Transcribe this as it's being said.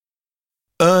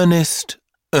Earnest,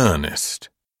 Earnest.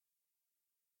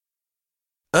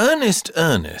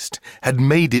 Earnest had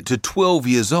made it to 12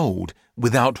 years old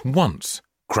without once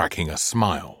cracking a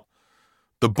smile.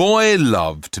 The boy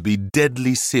loved to be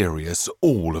deadly serious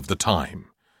all of the time.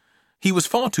 He was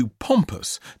far too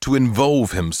pompous to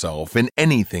involve himself in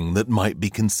anything that might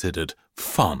be considered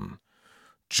fun.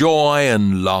 Joy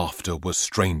and laughter were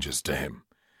strangers to him.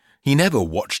 He never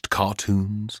watched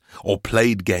cartoons or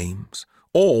played games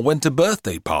or went to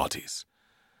birthday parties.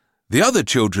 The other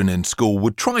children in school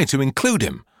would try to include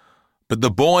him, but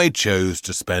the boy chose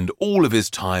to spend all of his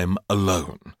time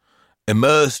alone,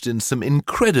 immersed in some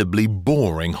incredibly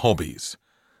boring hobbies.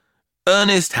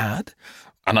 Ernest had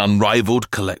an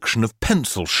unrivaled collection of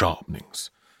pencil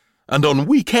sharpenings, and on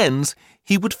weekends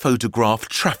he would photograph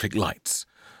traffic lights,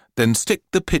 then stick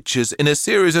the pictures in a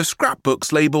series of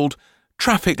scrapbooks labelled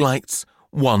Traffic Lights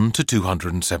 1 to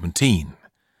 217.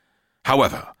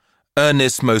 However,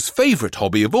 Ernest's most favourite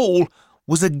hobby of all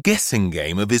was a guessing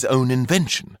game of his own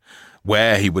invention,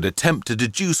 where he would attempt to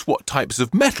deduce what types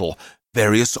of metal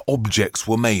various objects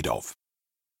were made of.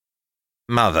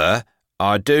 Mother,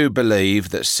 I do believe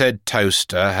that said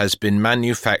toaster has been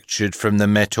manufactured from the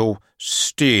metal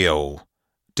steel,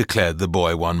 declared the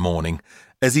boy one morning,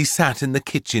 as he sat in the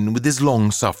kitchen with his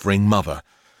long-suffering mother.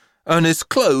 Ernest's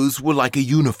clothes were like a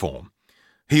uniform.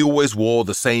 He always wore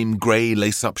the same grey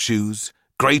lace-up shoes,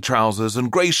 grey trousers and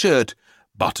grey shirt,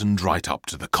 buttoned right up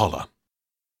to the collar.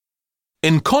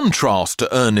 In contrast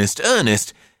to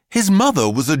Ernest, his mother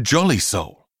was a jolly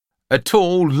soul, a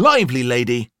tall, lively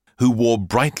lady who wore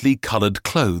brightly coloured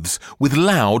clothes with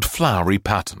loud, flowery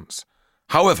patterns.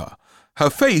 However, her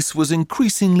face was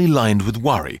increasingly lined with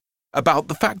worry about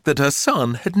the fact that her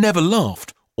son had never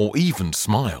laughed or even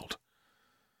smiled.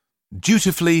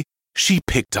 Dutifully, she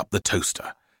picked up the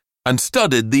toaster and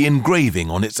studied the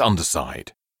engraving on its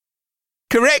underside.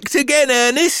 "Correct again,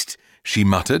 Ernest," she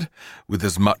muttered, with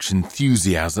as much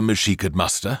enthusiasm as she could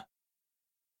muster.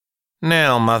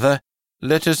 Now, Mother,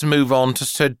 let us move on to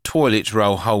said toilet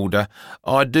roll holder.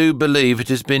 I do believe it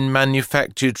has been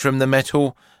manufactured from the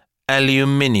metal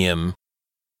aluminium.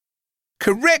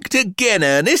 "Correct again,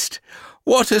 Ernest.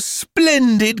 What a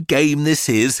splendid game this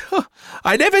is.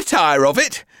 I never tire of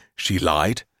it," she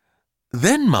lied.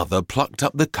 Then Mother plucked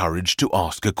up the courage to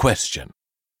ask a question.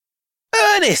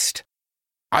 "Ernest,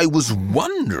 I was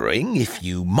wondering if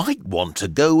you might want to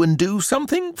go and do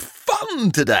something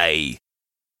fun today."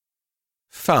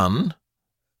 "Fun?"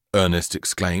 Ernest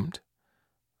exclaimed.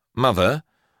 "Mother,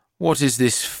 what is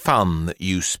this fun that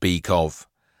you speak of?"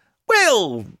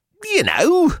 "Well, you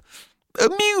know,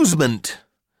 amusement."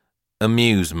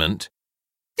 "Amusement?"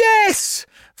 "Yes,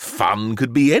 fun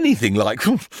could be anything like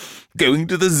going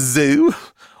to the zoo.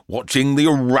 Watching the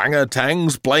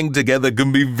orangutans playing together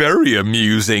can be very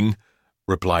amusing,"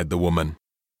 replied the woman.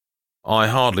 "I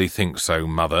hardly think so,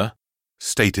 Mother,"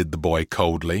 stated the boy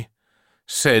coldly.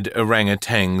 "Said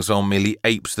orangutans are merely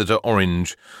apes that are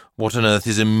orange. What on earth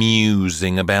is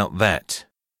amusing about that?"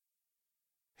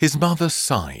 His mother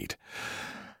sighed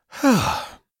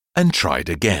and tried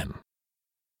again.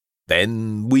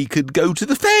 "Then we could go to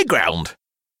the fairground.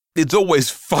 It's always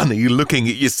funny looking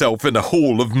at yourself in a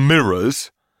hall of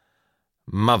mirrors."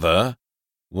 "Mother,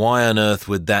 why on earth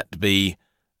would that be—"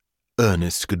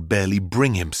 Ernest could barely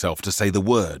bring himself to say the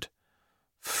word.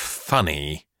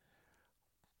 "Funny?"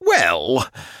 Well,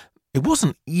 it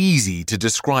wasn't easy to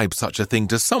describe such a thing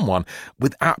to someone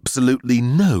with absolutely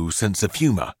no sense of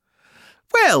humour.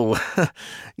 "Well,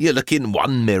 you look in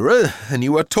one mirror and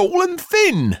you are tall and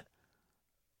thin."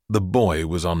 The boy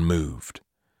was unmoved.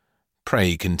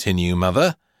 "Pray continue,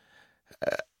 Mother."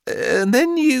 "And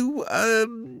then you,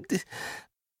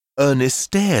 Ernest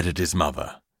stared at his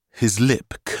mother, his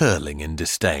lip curling in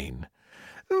disdain.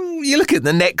 "You look in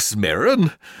the next mirror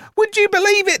and, would you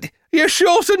believe it, you're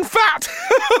short and fat."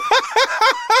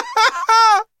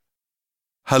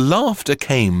 Her laughter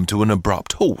came to an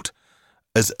abrupt halt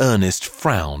as Ernest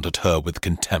frowned at her with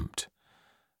contempt.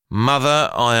 "Mother,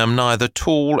 I am neither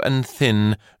tall and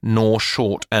thin nor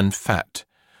short and fat.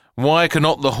 Why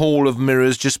cannot the hall of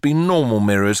mirrors just be normal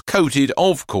mirrors, coated,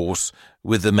 of course,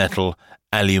 with the metal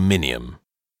aluminium?"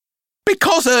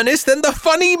 "Because, Ernest, then the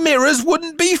funny mirrors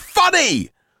wouldn't be funny."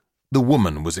 The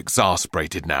woman was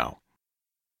exasperated now.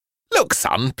 "Look,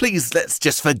 son, please let's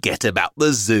just forget about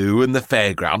the zoo and the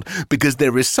fairground, because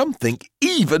there is something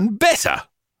even better."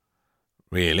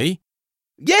 "Really?"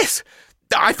 "Yes,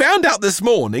 I found out this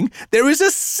morning there is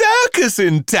a circus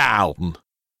in town."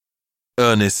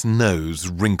 Ernest's nose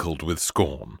wrinkled with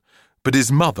scorn, but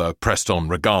his mother pressed on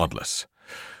regardless.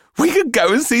 We could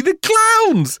go and see the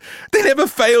clowns. They never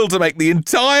fail to make the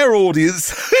entire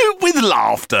audience hoot with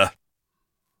laughter.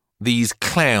 These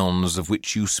clowns of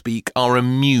which you speak are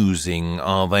amusing,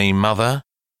 are they, Mother?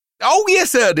 Oh,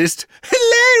 yes, Ernest.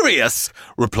 Hilarious,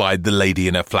 replied the lady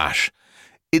in a flash.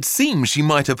 It seemed she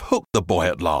might have hooked the boy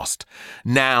at last.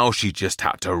 Now she just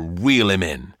had to reel him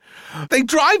in. They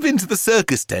drive into the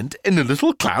circus tent in a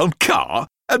little clown car,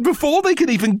 and before they can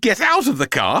even get out of the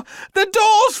car, the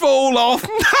doors fall off.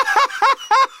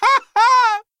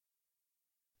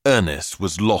 Ernest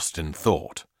was lost in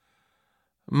thought.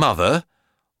 Mother,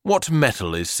 what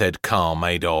metal is said car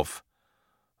made of?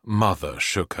 Mother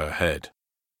shook her head.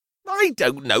 I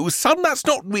don't know, son. That's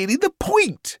not really the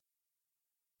point.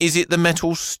 Is it the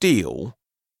metal steel?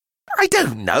 I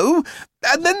don't know.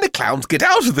 And then the clowns get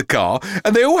out of the car,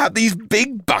 and they all have these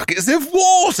big buckets of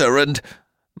water and...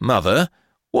 Mother,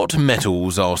 what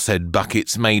metals are said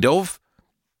buckets made of?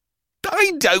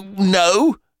 I don't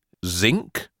know.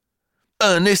 Zinc?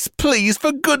 Ernest, please,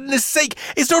 for goodness sake,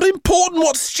 it's not important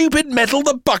what stupid metal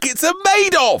the buckets are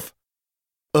made of.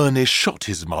 Ernest shot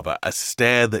his mother a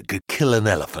stare that could kill an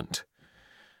elephant.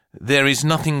 There is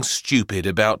nothing stupid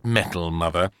about metal,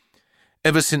 Mother.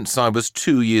 Ever since I was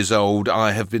 2 years old,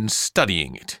 I have been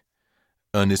studying it.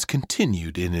 Ernest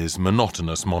continued in his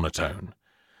monotonous monotone.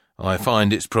 I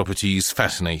find its properties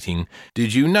fascinating.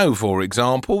 Did you know, for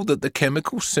example, that the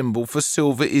chemical symbol for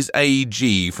silver is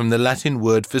Ag from the Latin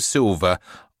word for silver,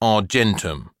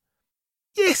 argentum?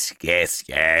 Yes,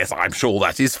 I'm sure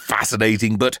that is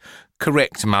fascinating, but...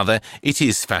 Correct, Mother, it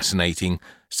is fascinating.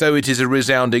 So it is a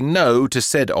resounding no to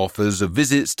said offers of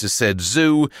visits to said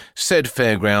zoo, said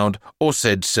fairground, or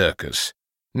said circus.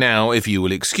 Now, if you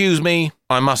will excuse me,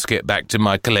 I must get back to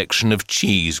my collection of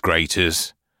cheese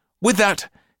graters. With that,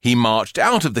 he marched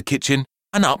out of the kitchen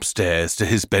and upstairs to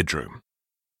his bedroom.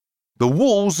 The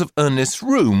walls of Ernest's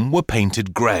room were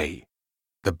painted grey.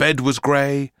 The bed was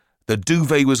grey, the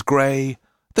duvet was grey,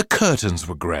 the curtains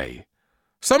were grey.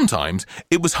 Sometimes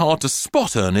it was hard to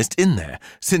spot Ernest in there,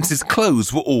 since his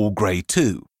clothes were all grey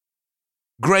too.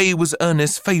 Grey was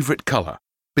Ernest's favourite colour,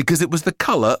 because it was the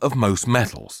colour of most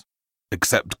metals,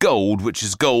 except gold, which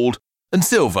is gold, and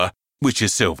silver, which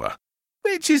is silver,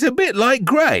 which is a bit like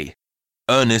grey.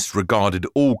 Ernest regarded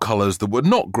all colours that were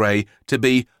not grey to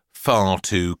be far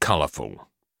too colourful.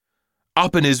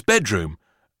 Up in his bedroom,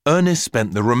 Ernest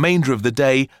spent the remainder of the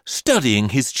day studying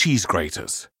his cheese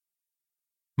graters.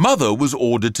 Mother was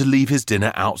ordered to leave his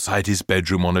dinner outside his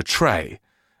bedroom on a tray.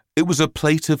 It was a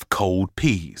plate of cold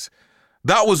peas.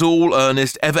 That was all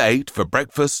Ernest ever ate for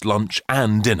breakfast, lunch,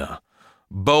 and dinner.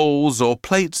 Bowls or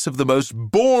plates of the most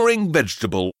boring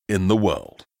vegetable in the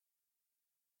world.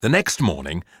 The next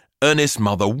morning, Ernest's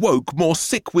mother woke more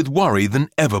sick with worry than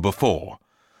ever before.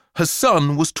 Her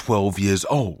son was 12 years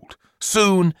old.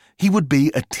 Soon he would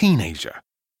be a teenager.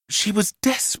 She was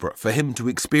desperate for him to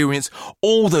experience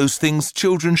all those things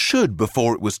children should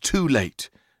before it was too late.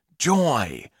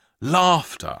 Joy,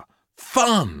 laughter,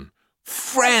 fun,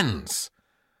 friends.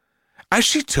 As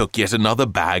she took yet another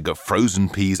bag of frozen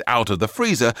peas out of the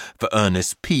freezer for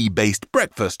Ernest's pea-based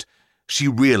breakfast, she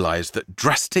realized that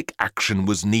drastic action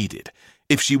was needed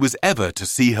if she was ever to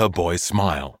see her boy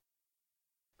smile.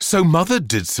 So Mother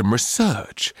did some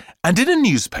research and in a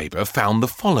newspaper found the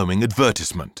following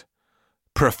advertisement.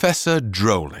 Professor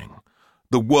Drolling,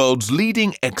 the world's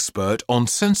leading expert on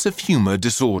sense of humour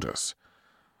disorders.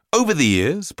 Over the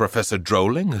years, Professor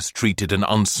Drolling has treated an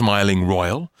unsmiling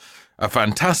royal, a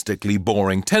fantastically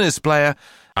boring tennis player,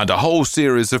 and a whole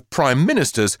series of prime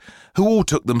ministers who all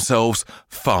took themselves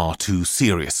far too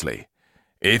seriously.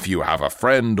 If you have a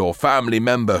friend or family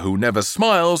member who never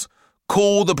smiles,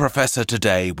 call the Professor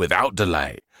today without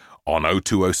delay on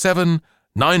 0207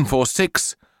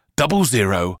 946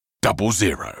 0000.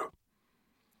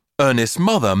 Ernest's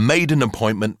mother made an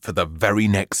appointment for the very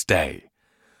next day.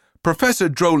 Professor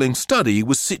Drolling's study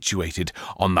was situated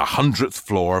on the 100th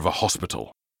floor of a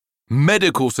hospital.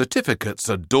 Medical certificates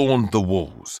adorned the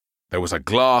walls. There was a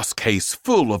glass case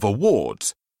full of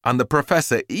awards, and the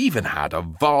professor even had a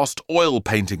vast oil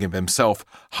painting of himself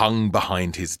hung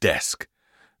behind his desk.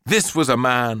 This was a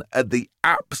man at the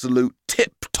absolute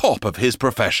tip-top of his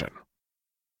profession.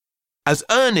 As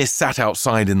Ernest sat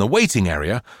outside in the waiting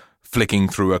area, flicking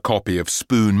through a copy of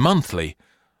Spoon Monthly,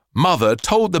 Mother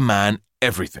told the man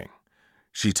everything.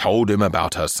 She told him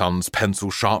about her son's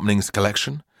pencil sharpenings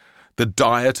collection, the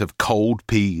diet of cold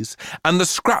peas, and the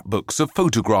scrapbooks of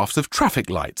photographs of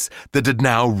traffic lights that had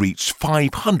now reached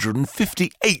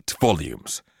 558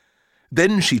 volumes.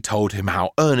 Then she told him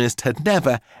how Ernest had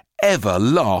never, ever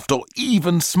laughed or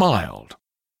even smiled.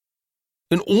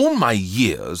 In all my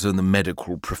years in the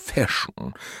medical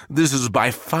profession, this is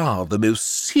by far the most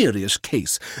serious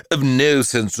case of no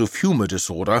sense of humour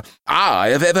disorder I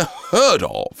have ever heard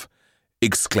of,"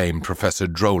 exclaimed Professor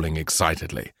Drolling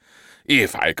excitedly.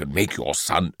 "If I can make your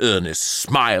son Ernest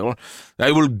smile,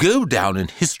 I will go down in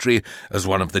history as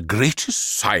one of the greatest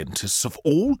scientists of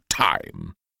all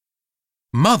time."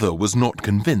 Mother was not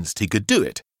convinced he could do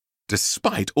it,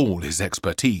 despite all his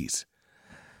expertise.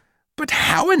 "But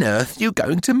how on earth are you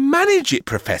going to manage it,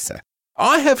 Professor?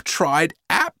 I have tried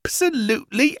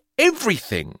absolutely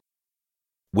everything."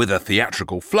 With a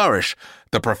theatrical flourish,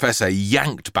 the Professor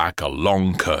yanked back a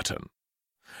long curtain.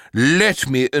 "Let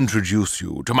me introduce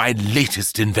you to my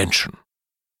latest invention,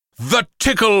 the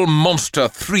Tickle Monster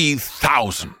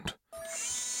 3000.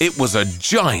 It was a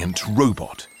giant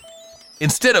robot.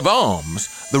 Instead of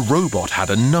arms, the robot had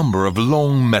a number of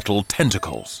long metal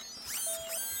tentacles."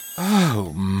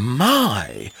 "Oh,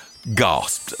 my,"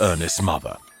 gasped Ernest's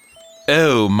mother.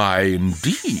 "Oh, my,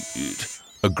 indeed,"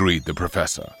 agreed the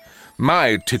Professor.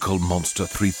 "My Tickle Monster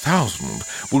 3000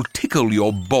 will tickle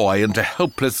your boy into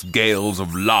helpless gales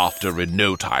of laughter in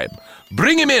no time.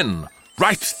 Bring him in,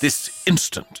 right this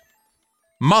instant."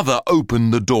 Mother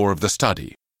opened the door of the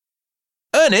study.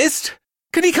 "Ernest,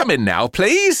 can he come in now,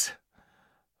 please?"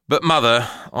 "But, Mother,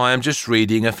 I am just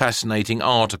reading a fascinating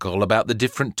article about the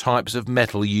different types of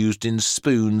metal used in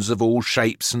spoons of all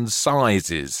shapes and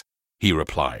sizes," he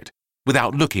replied,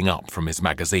 without looking up from his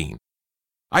magazine.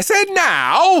 "I said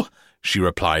now," she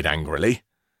replied angrily.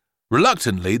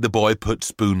 Reluctantly, the boy put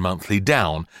Spoon Monthly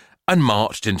down and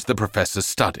marched into the Professor's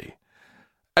study.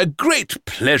 "A great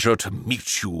pleasure to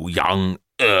meet you, young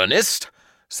Ernest,"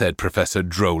 said Professor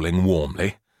Drolling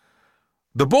warmly.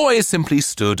 The boy simply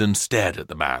stood and stared at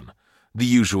the man, the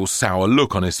usual sour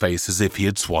look on his face as if he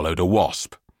had swallowed a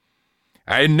wasp.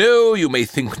 "I know you may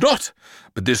think not,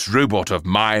 but this robot of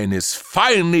mine is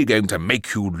finally going to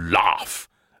make you laugh,"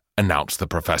 announced the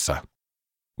Professor.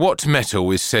 "What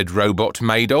metal is said robot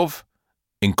made of?"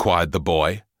 inquired the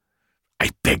boy. "I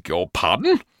beg your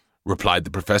pardon?" replied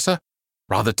the Professor,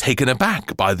 rather taken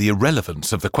aback by the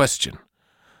irrelevance of the question.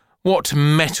 "What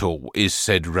metal is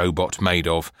said robot made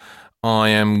of? I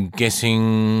am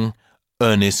guessing—"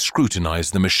 Ernest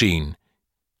scrutinized the machine.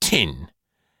 "Tin."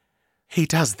 "He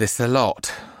does this a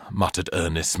lot," muttered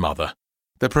Ernest's mother.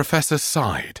 The Professor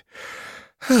sighed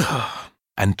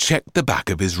and checked the back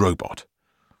of his robot.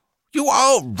 "You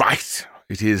are right.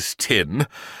 It is tin.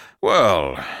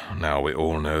 Well, now we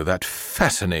all know that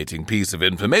fascinating piece of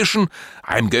information,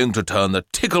 I'm going to turn the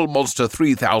Tickle Monster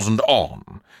 3000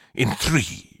 on in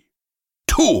 3,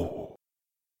 2,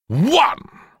 1.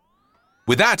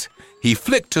 With that, he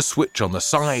flicked a switch on the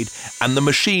side and the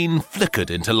machine flickered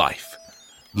into life.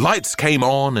 Lights came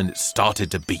on and it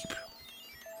started to beep.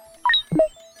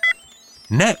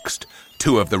 Next,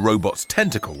 2 of the robot's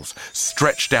tentacles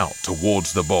stretched out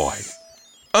towards the boy.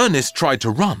 Ernest tried to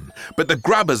run, but the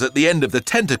grabbers at the end of the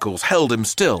tentacles held him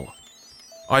still.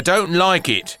 "I don't like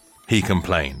it," he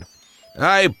complained.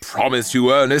 "I promise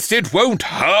you, Ernest, it won't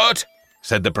hurt,"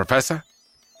 said the Professor.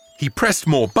 He pressed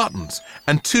more buttons,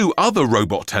 and 2 other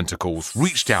robot tentacles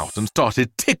reached out and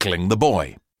started tickling the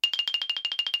boy.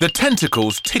 The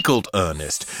tentacles tickled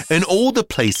Ernest in all the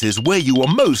places where you are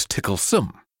most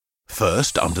ticklesome.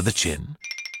 First under the chin,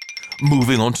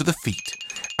 moving on to the feet,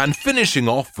 and finishing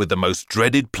off with the most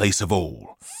dreaded place of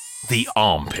all, the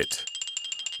armpit.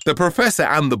 The Professor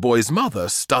and the boy's mother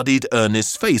studied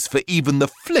Ernest's face for even the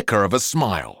flicker of a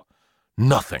smile.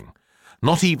 Nothing,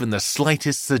 not even the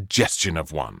slightest suggestion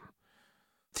of one.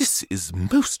 "This is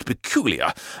most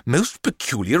peculiar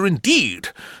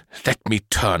indeed. Let me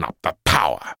turn up the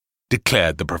power,"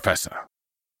 declared the Professor.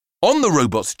 On the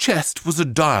robot's chest was a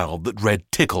dial that read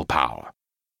tickle power.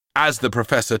 As the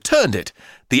Professor turned it,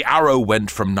 the arrow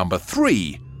went from number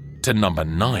 3 to number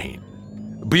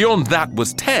 9. Beyond that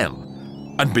was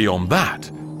 10, and beyond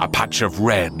that, a patch of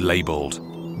red labelled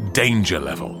Danger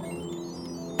Level.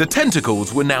 The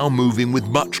tentacles were now moving with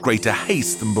much greater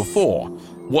haste than before.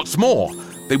 What's more,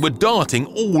 they were darting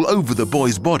all over the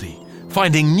boy's body,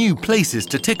 finding new places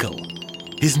to tickle.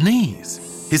 His knees,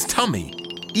 his tummy,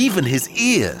 even his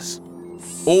ears.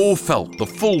 All felt the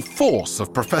full force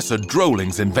of Professor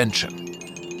Drolling's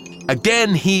invention.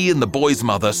 Again, he and the boy's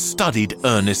mother studied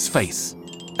Ernest's face.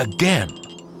 Again,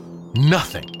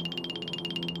 nothing.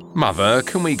 "Mother,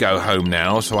 can we go home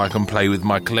now so I can play with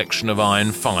my collection of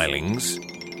iron filings?"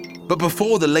 But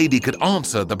before the lady could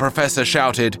answer, the Professor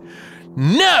shouted,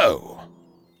 "No!"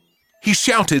 He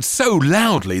shouted so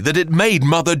loudly that it made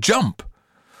Mother jump.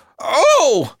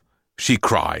 "Oh!" she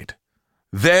cried.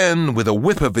 Then, with a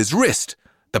whip of his wrist,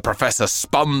 The professor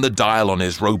spun the dial on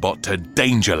his robot to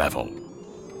danger level.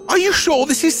 "Are you sure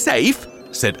this is safe?"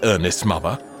 said Ernest's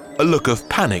mother, a look of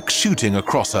panic shooting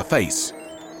across her face.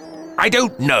 "I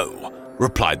don't know,"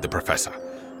 replied the professor,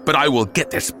 "but I will get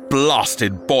this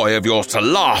blasted boy of yours to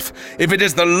laugh if it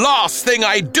is the last thing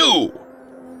I do."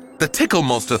 The Tickle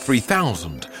Monster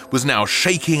 3000 was now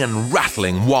shaking and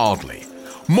rattling wildly.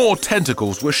 More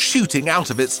tentacles were shooting out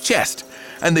of its chest,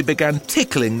 and they began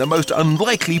tickling the most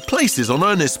unlikely places on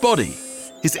Ernest's body.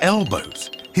 His elbows,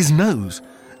 his nose,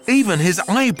 even his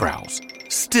eyebrows.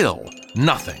 Still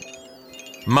nothing.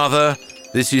 "Mother,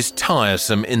 this is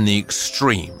tiresome in the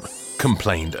extreme,"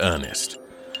 complained Ernest.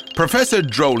 Professor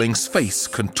Drolling's face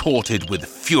contorted with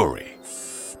fury.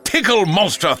 "Tickle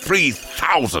Monster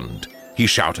 3000!" he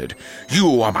shouted.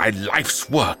 "You are my life's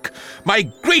work, my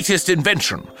greatest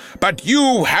invention, but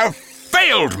you have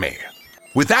failed me!"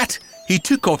 With that, he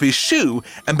took off his shoe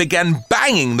and began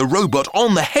banging the robot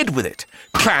on the head with it.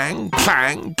 Clang,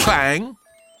 clang, clang.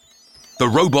 The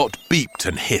robot beeped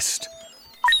and hissed.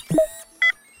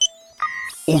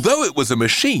 Although it was a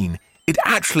machine, it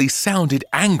actually sounded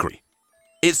angry.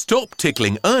 It stopped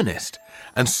tickling Ernest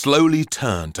and slowly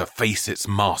turned to face its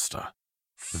master.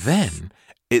 Then,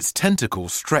 its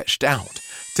tentacles stretched out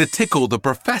to tickle the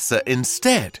professor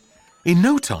instead. In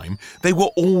no time, they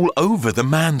were all over the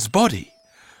man's body,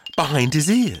 behind his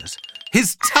ears,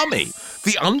 his tummy,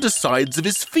 the undersides of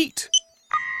his feet.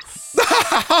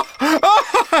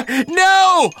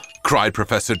 "No!" cried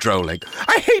Professor Drolling.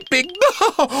 "I hate being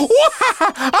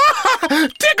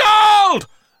tickled!"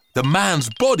 The man's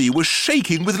body was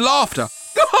shaking with laughter.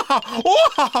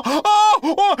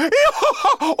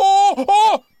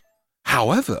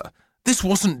 However, this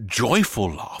wasn't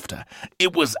joyful laughter.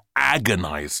 It was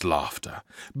agonized laughter.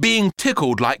 Being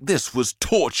tickled like this was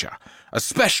torture,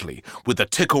 especially with the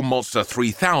Tickle Monster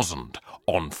 3000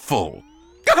 on full.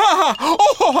 "Help!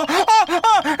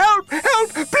 Help!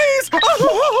 Please!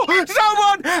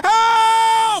 Someone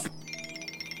help!"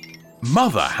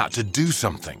 Mother had to do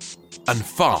something, and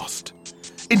fast.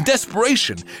 In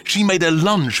desperation, she made a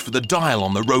lunge for the dial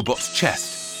on the robot's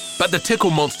chest. But the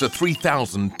Tickle Monster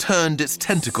 3000 turned its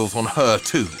tentacles on her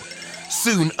too.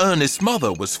 Soon Ernest's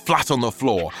mother was flat on the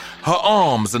floor, her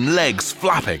arms and legs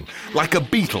flapping like a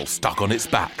beetle stuck on its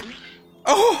back.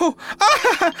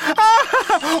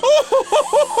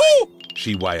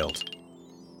 She wailed.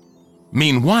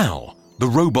 Meanwhile, the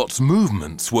robot's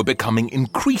movements were becoming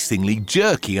increasingly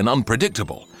jerky and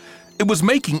unpredictable. It was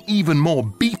making even more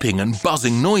beeping and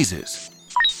buzzing noises.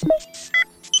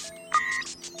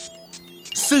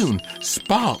 Soon,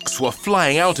 sparks were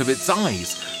flying out of its eyes.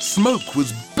 Smoke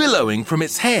was billowing from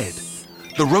its head.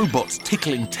 The robot's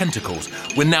tickling tentacles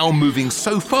were now moving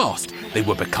so fast they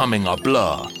were becoming a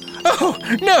blur. "Oh,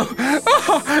 no!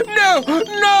 Oh, no!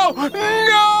 No!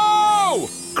 No!"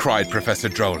 cried Professor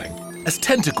Drolling, as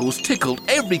tentacles tickled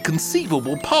every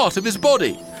conceivable part of his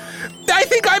body. "I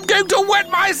think I'm going to wet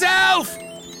myself!"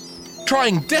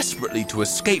 Trying desperately to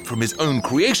escape from his own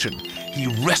creation, he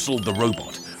wrestled the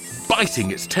robot, biting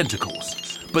its tentacles.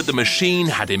 But the machine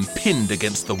had him pinned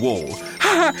against the wall.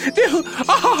 No!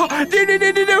 A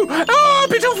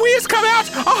bit of wheeze come out!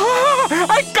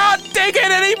 I can't take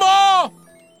it anymore!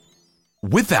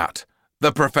 With that,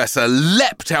 the professor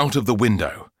leapt out of the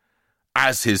window.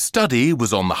 As his study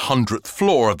was on the 100th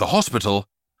floor of the hospital,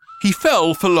 he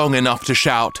fell for long enough to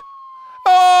shout,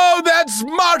 "Oh, that's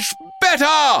much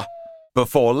better!"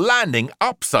 before landing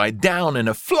upside down in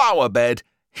a flower bed,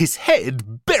 his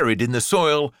head buried in the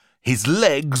soil, his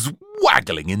legs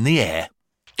waggling in the air.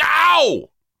 Ow!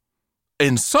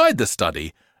 Inside the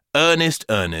study, Ernest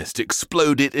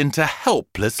exploded into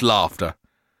helpless laughter.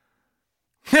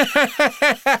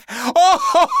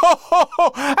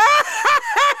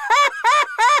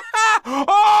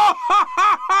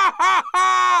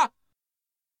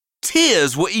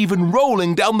 Tears were even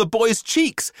rolling down the boy's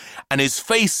cheeks, and his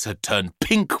face had turned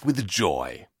pink with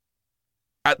joy.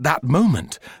 At that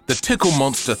moment, the Tickle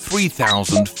Monster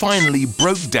 3000 finally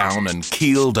broke down and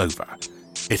keeled over.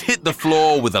 It hit the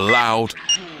floor with a loud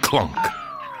clunk.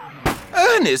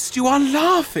 "Ernest, you are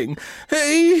laughing.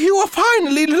 You are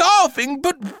finally laughing,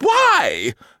 but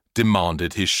why?"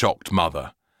 demanded his shocked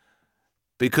mother.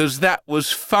 "Because that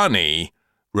was funny,"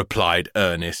 replied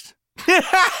Ernest.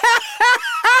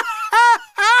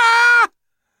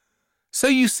 So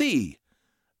you see,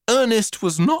 Ernest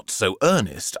was not so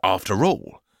earnest after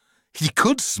all. He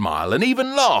could smile and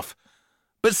even laugh,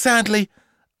 but sadly,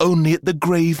 only at the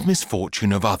grave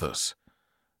misfortune of others.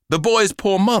 The boy's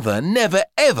poor mother never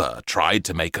ever tried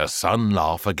to make her son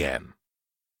laugh again.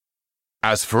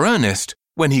 As for Ernest,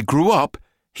 when he grew up,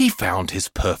 he found his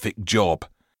perfect job.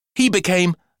 He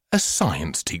became a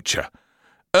science teacher.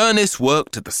 Ernest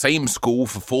worked at the same school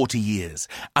for 40 years,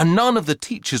 and none of the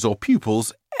teachers or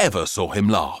pupils ever saw him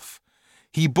laugh.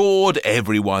 He bored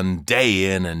everyone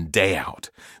day in and day out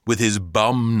with his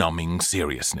bum-numbing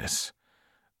seriousness.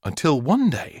 Until one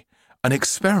day, an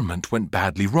experiment went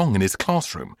badly wrong in his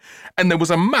classroom, and there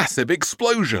was a massive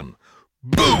explosion.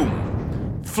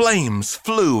 Boom! Flames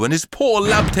flew, and his poor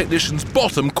lab technician's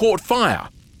bottom caught fire.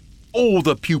 All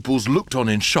the pupils looked on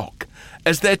in shock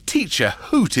as their teacher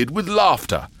hooted with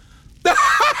laughter.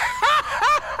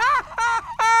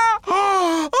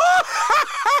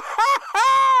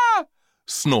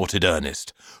 Snorted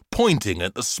Ernest, pointing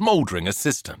at the smouldering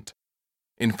assistant.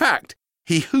 In fact,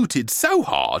 he hooted so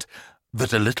hard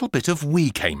that a little bit of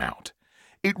wee came out.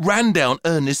 It ran down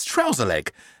Ernest's trouser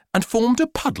leg and formed a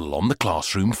puddle on the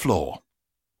classroom floor.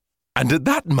 And at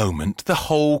that moment, the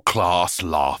whole class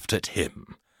laughed at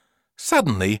him.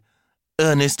 Suddenly,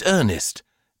 Earnest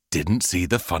didn't see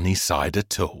the funny side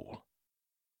at all.